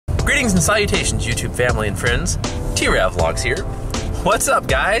Greetings and salutations, YouTube family and friends. T-Rav Vlogs here. What's up,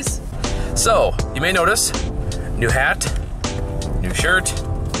 guys? So, you may notice, new hat, new shirt,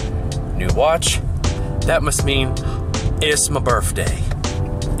 new watch. That must mean it's my birthday.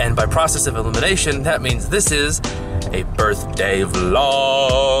 And by process of elimination, that means this is a birthday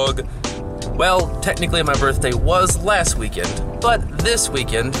vlog. Well, technically my birthday was last weekend, but this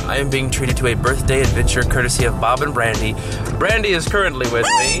weekend I am being treated to a birthday adventure courtesy of Bob and Brandy. Brandy is currently with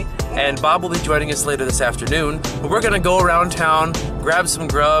me, and Bob will be joining us later this afternoon. But we're gonna go around town, grab some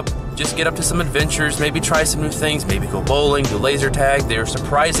grub, just get up to some adventures, maybe try some new things, maybe go bowling, do laser tag. They're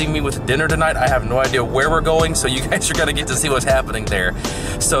surprising me with dinner tonight. I have no idea where we're going, so you guys are gonna get to see what's happening there.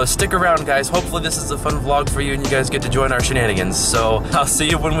 So stick around, guys. Hopefully this is a fun vlog for you and you guys get to join our shenanigans. So I'll see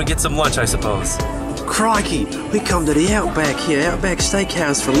you when we get some lunch, I suppose. Crikey, we come to the Outback here, Outback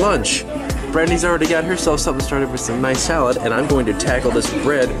Steakhouse for lunch. Brandy's already got herself something started with some nice salad, and I'm going to tackle this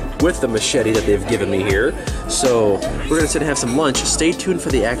bread with the machete that they've given me here. So we're gonna sit and have some lunch. Stay tuned for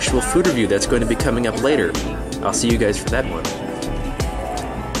the actual food review that's going to be coming up later. I'll see you guys for that one.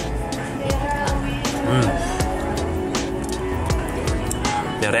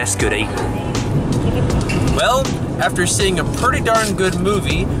 Now that's good eating. Well, after seeing a pretty darn good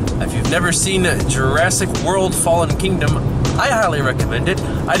movie, if you've never seen Jurassic World Fallen Kingdom, I highly recommend it.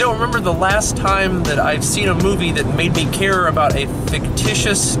 I don't remember the last time that I've seen a movie that made me care about a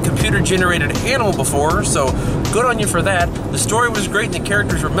fictitious computer-generated animal before, so good on you for that. The story was great and the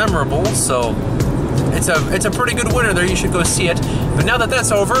characters were memorable, so it's a pretty good winner there. You should go see it. But now that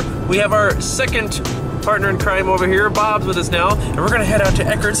that's over, we have our second partner in crime over here. Bob's with us now, and we're gonna head out to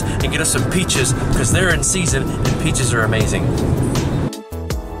Eckert's and get us some peaches, because they're in season and peaches are amazing.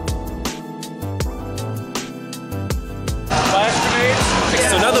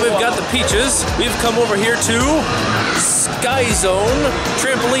 So now that we've got the peaches, we've come over here to Sky Zone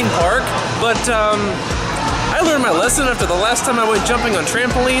Trampoline Park. But I learned my lesson after the last time I went jumping on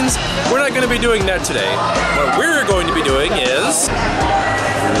trampolines. We're not going to be doing that today. What we're going to be doing is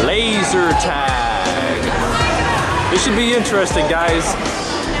laser tag. This should be interesting, guys.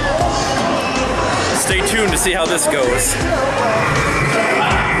 Stay tuned to see how this goes.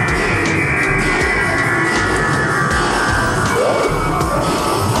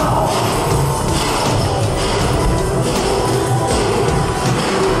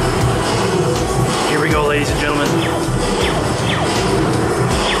 Ladies and gentlemen.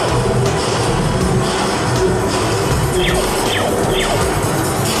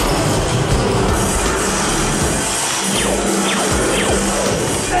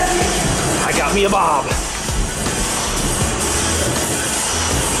 I got me a Bob.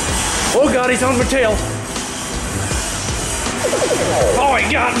 Oh God, he's on my tail. Oh,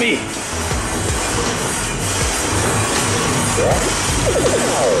 he got me.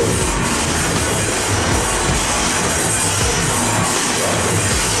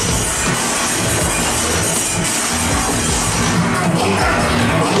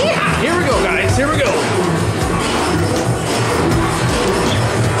 Yeah, here we go, guys. Here we go.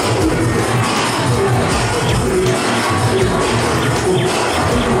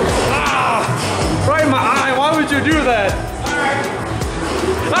 Ah! Right in my eye. Why would you do that?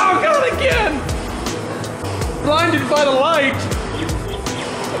 Oh, God, again! Blinded by the light.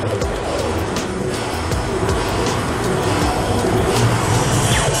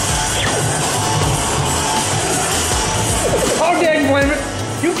 Oh, dang, blame it.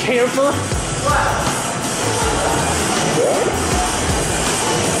 You camper.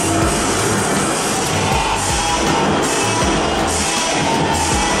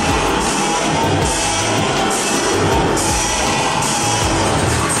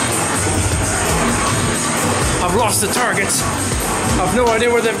 I've lost the targets. I've no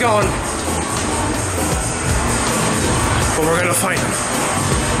idea where they've gone. But we're gonna find them.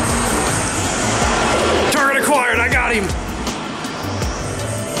 Target acquired, I got him.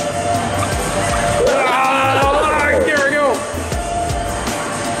 Here we go.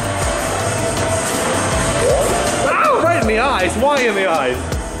 Ow, right in the eyes. Why in the eyes?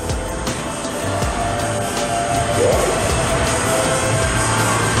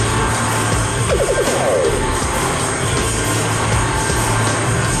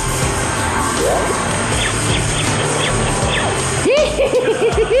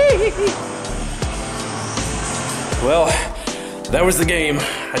 Well, that was the game.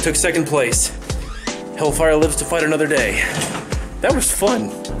 I took second place. Hellfire lives to fight another day. That was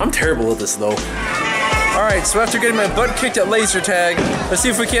fun. I'm terrible at this though. Alright, so after getting my butt kicked at laser tag, let's see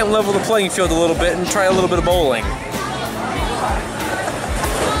if we can't level the playing field a little bit and try a little bit of bowling.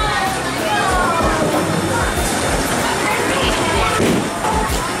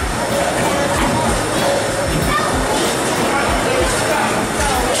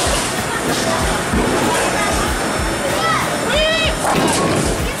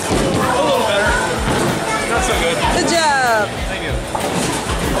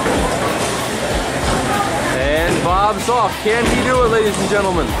 Bob's off. Can he do it, ladies and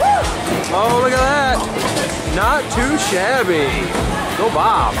gentlemen? Oh, look at that. Not too shabby. Go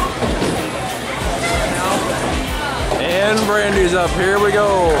Bob. And Brandy's up. Here we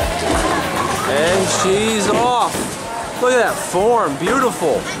go. And she's off. Look at that form.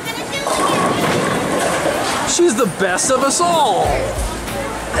 Beautiful. She's the best of us all.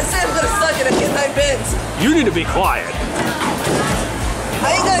 I said I'm gonna suck it and get 9 pins. You need to be quiet.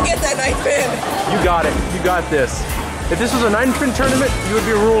 I ain't gonna get that 9 pin. You got it. You got this. If this was a 9-pin tournament, you would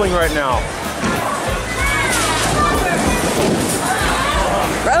be ruling right now.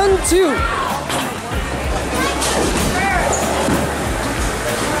 Round 2.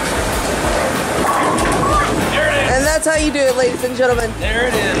 And that's how you do it, ladies and gentlemen. There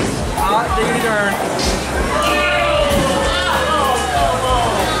it is. Hot diggity darn.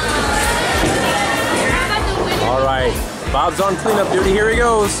 All right. Bob's on cleanup duty. Here he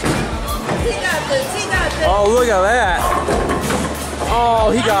goes. He got this. He got this. Oh, look at that.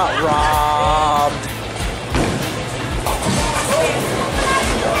 Oh, he got robbed.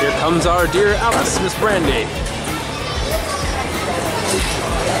 Here comes our dear Alice, Miss Brandy.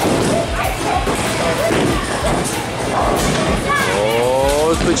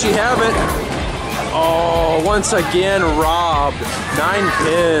 Oh, could she have it? Oh, once again robbed. 9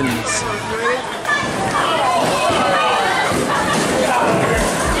 pins.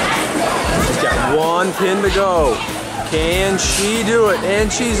 She's got 1 pin to go. Can she do it?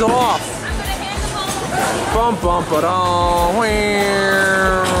 And she's off. Bum bum ba dum.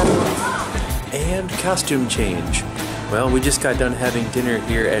 And costume change. Well, we just got done having dinner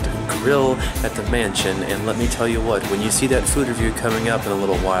here at Grill at the Mansion, and let me tell you what, when you see that food review coming up in a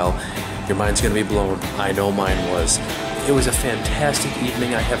little while, your mind's gonna be blown. I know mine was. It was a fantastic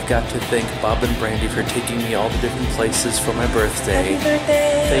evening. I have got to thank Bob and Brandy for taking me all the different places for my birthday. Happy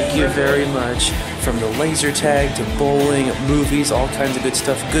birthday. Thank you very much. From the laser tag to bowling, movies, all kinds of good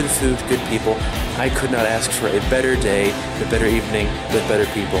stuff, good food, good people. I could not ask for a better day, a better evening with better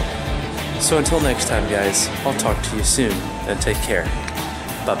people. So until next time, guys, I'll talk to you soon, and take care.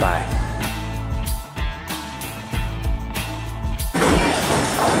 Bye-bye.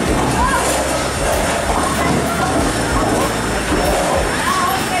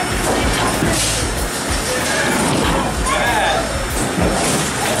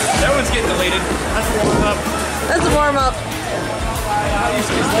 That one's getting deleted. That's a warm-up. That's a warm-up.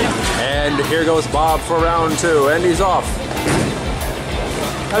 And here goes Bob for round 2, and he's off.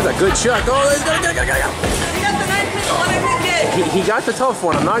 That's a good shot. Oh, he's gonna go. He got the 9 pin, the one I didn't get. He got the tough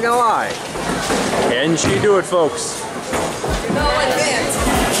one, I'm not gonna lie. Can she do it, folks? No, I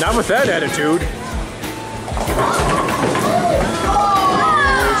can't. Not with that attitude.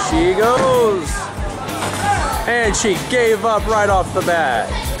 Here she goes. And she gave up right off the bat.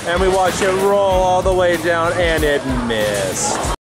 And we watch it roll all the way down, and it missed.